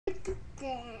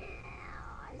down.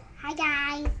 Hi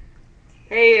guys.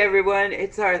 Hey everyone,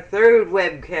 it's our third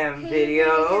webcam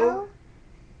video.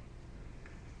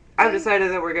 I've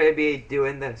decided that we're going to be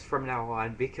doing this from now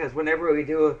on because whenever we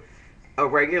do a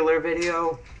regular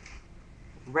video,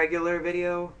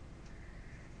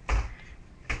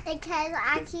 Because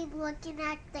I keep looking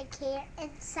at the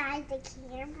inside the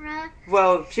camera.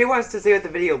 Well, she wants to see what the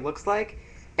video looks like,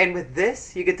 and with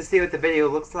this, you get to see what the video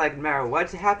looks like no matter what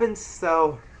happens,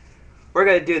 so we're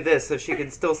going to do this so she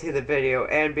can still see the video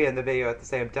and be in the video at the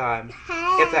same time,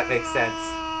 if that makes sense.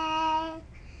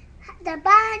 The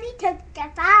bunny took the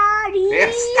party.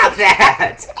 Yeah, stop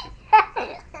that!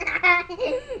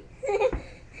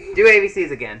 Do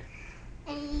ABCs again.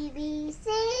 A, B, C,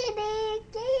 D,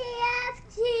 E, F,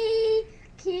 G,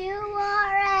 Q,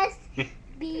 R, S,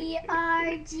 B,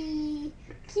 R, G,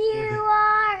 Q,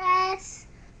 R, S,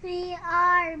 B,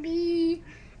 R, B,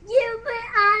 U, B,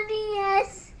 R, D,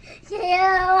 S, Q,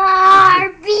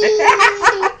 R, B.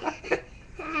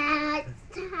 Next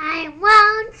time,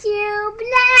 won't you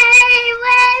play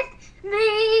with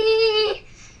me?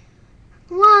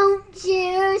 Won't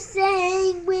you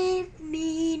sing with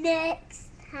me next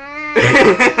time?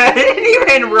 It didn't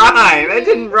even rhyme. It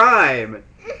didn't rhyme.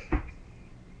 What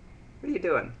are you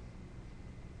doing?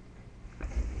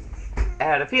 I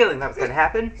had a feeling that was going to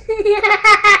happen.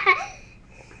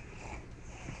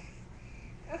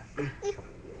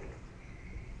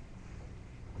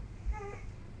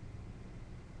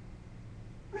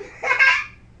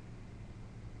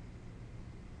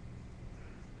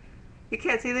 You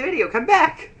can't see the video. Come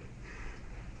back.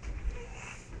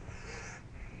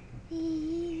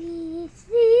 B,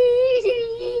 C, D,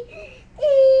 E,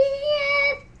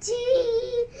 F, G.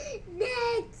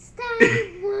 Next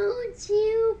time, won't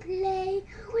you play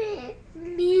with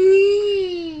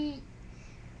me?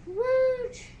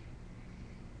 Won't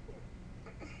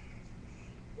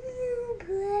you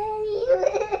play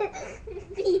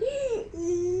with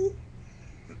me?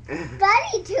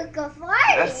 Buddy took a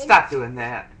fart. Stop doing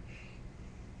that.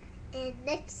 And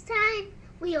next time,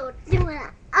 we'll do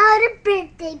another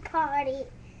birthday party.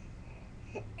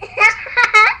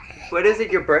 What is it,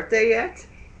 your birthday yet?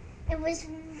 It was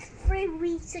 3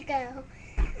 weeks ago.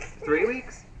 3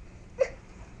 weeks?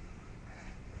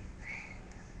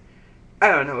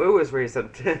 I don't know, it was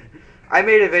recent. I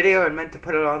made a video and meant to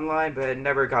put it online, but it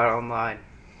never got online.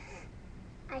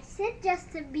 I said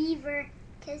Justin Bieber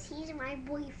because he's my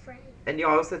boyfriend. And you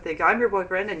also think I'm your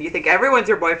boyfriend, and you think everyone's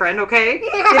your boyfriend, okay? You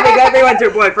think everyone's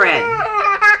your boyfriend.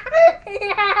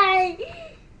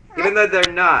 Even though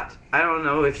they're not. I don't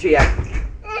know if she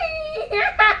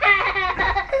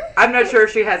I'm not sure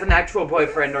if she has an actual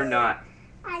boyfriend or not.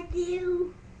 I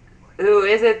do. Who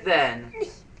is it then?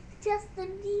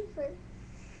 Justin Bieber.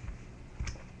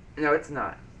 No, it's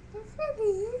not. Yes, it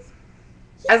is.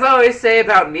 As I always say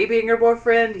about me being your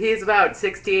boyfriend, he's about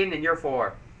 16 and you're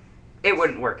 4. It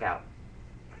wouldn't work out.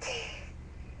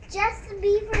 Justin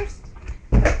Bieber's.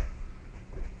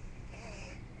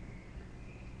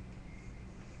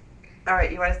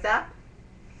 Alright, you want to stop?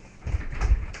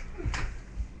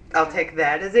 I'll take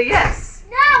that as a yes.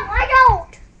 No, I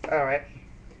don't. Alright.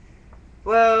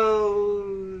 Well,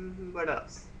 what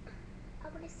else?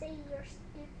 I'm going to say you're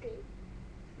stupid.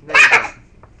 No, you don't.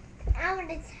 I'm going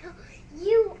to tell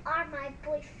you are my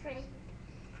boyfriend.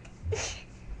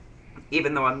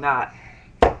 Even though I'm not.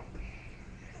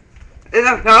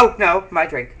 No, my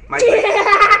drink. My drink.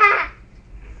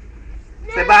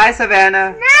 No. Say bye,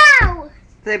 Savannah. No.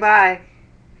 Say bye.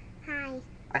 Hi.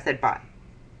 I said bye.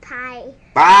 Pie.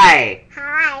 Bye.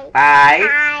 Hi. Bye.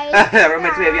 Hi. That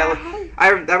reminds me of yellow.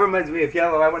 Hi. That reminds me of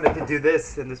yellow. I wanted to do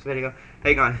this in this video.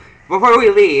 Hang on. Before we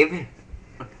leave,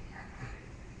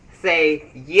 say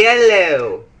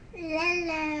yellow.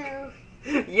 Lolo.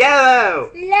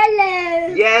 Yellow. Lolo.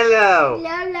 Yellow.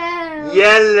 Lolo.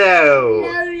 Yellow.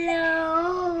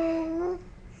 Lolo.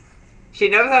 She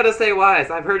knows how to say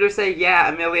Y's. I've heard her say yeah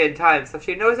a million times, so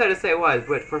she knows how to say Y's,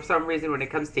 but for some reason when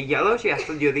it comes to yellow, she has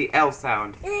to do the L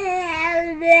sound.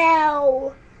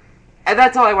 No. And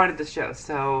that's all I wanted to show,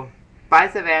 so bye,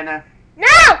 Savannah.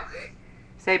 No.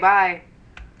 Say bye.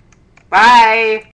 Bye.